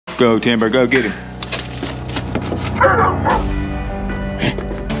Go, Timber, go get him.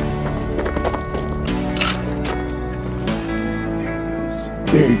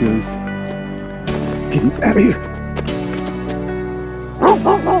 There he goes. Get him out of here.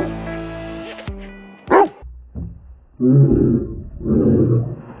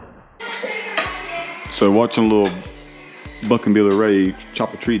 So watching a little buck and Billy Ray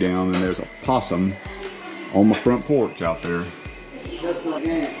chop a tree down, and there's a possum on my front porch out there. That's my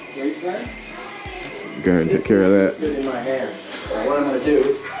hands, right, friends? Go ahead and take care of that. Fit in my hands. Now what I'm going to do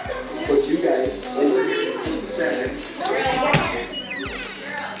is put you guys in just a second.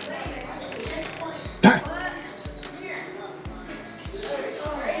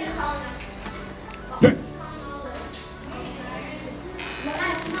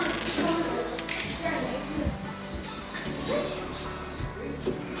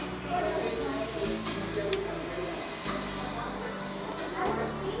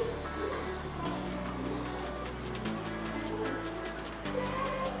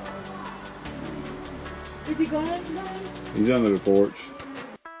 Is he going? He's under the porch.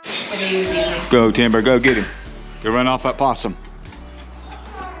 Go, Timber, go get him. Go run off that possum.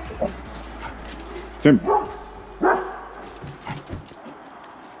 Timber.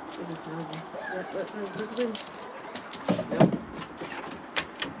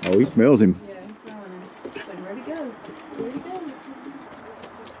 Oh, he smells him. Yeah, he's smelling him. It's like, where'd he go? Where'd he go?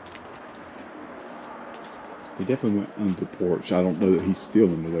 He definitely went under the porch. I don't know that he's still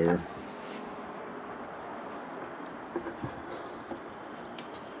under there.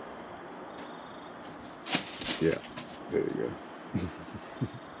 Yeah, there you go.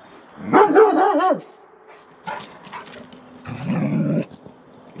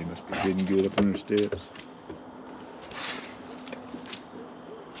 He must be getting good up on the steps.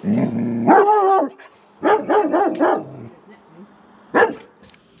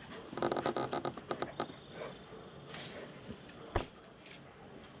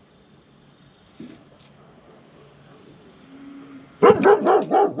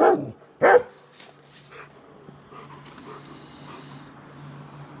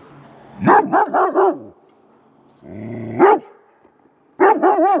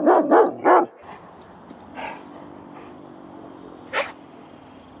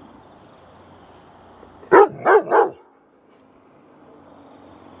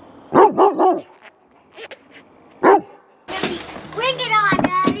 Bring it on,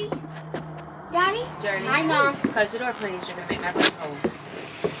 Daddy. Daddy? Journey. Hi, Mom. Close the door, please. You're going to make my breath cold.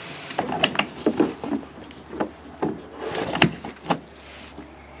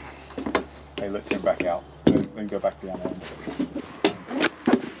 Hey, let's get him back out. Then go back down there.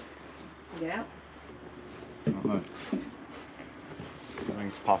 Yeah. I think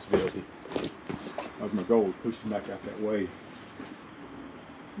it's a possibility. That was my goal, to push him back out that way.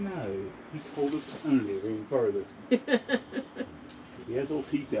 No, he's pulled us under even further. He has little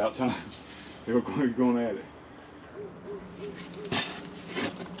teeth out trying. They were going at it.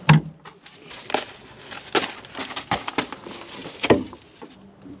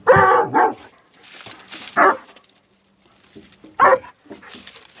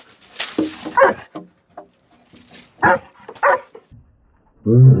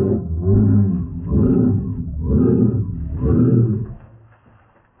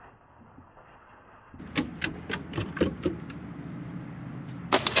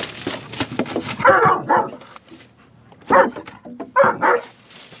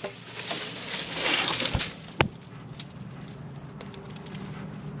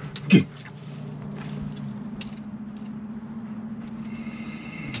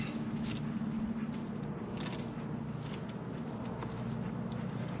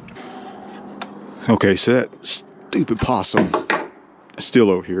 Okay, so that stupid possum is still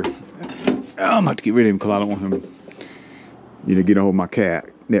over here. I'm gonna have to get rid of him because I don't want him, you know, get a hold of my cat,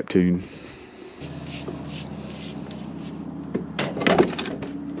 Neptune.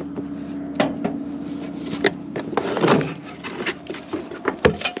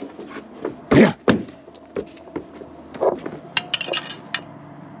 Yeah.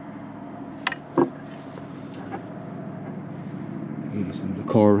 He's in the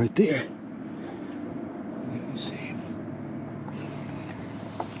car right there. Let's see.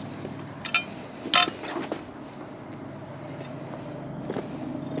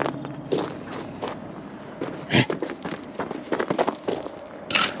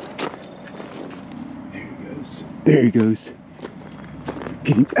 There he goes. There he goes.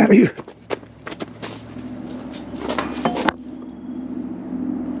 Get him out of here.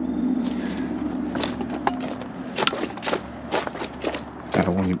 I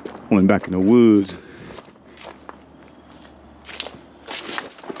don't want him back in the woods.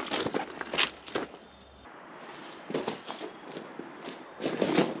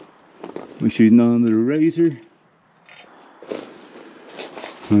 Make sure he's not under the razor.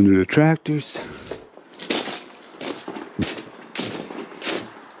 Under the tractors.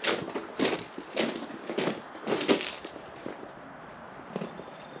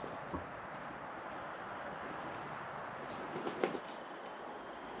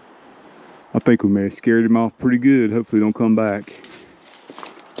 I think we may have scared him off pretty good. Hopefully he don't come back.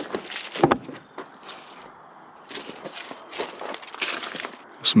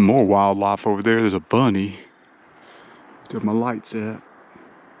 Some more wildlife over there. There's a bunny. Where's my lights at?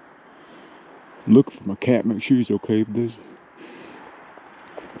 I'm looking for my cat, make sure he's okay with this.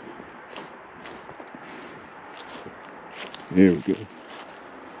 There we go.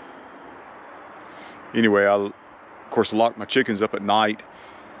 Anyway, of course, I lock my chickens up at night.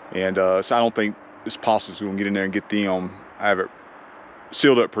 And so I don't think this possum's gonna get in there and get them. I have it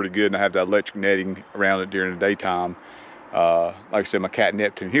sealed up pretty good, and I have that electric netting around it during the daytime. Like I said, my cat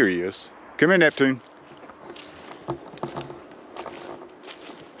Neptune, here he is. Come here, Neptune.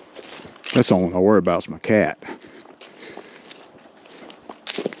 That's the only one I worry about is my cat.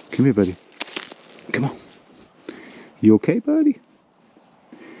 Come here, buddy. Come on. You okay, buddy?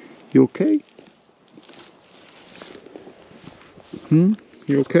 You okay? You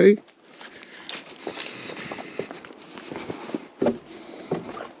okay?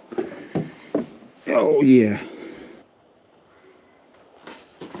 Oh, yeah.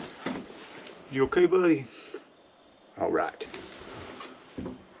 You okay, buddy? All right.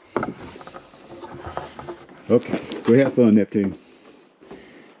 Okay, go have fun, Neptune.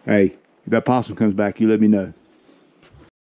 Hey, if that possum comes back, you let me know.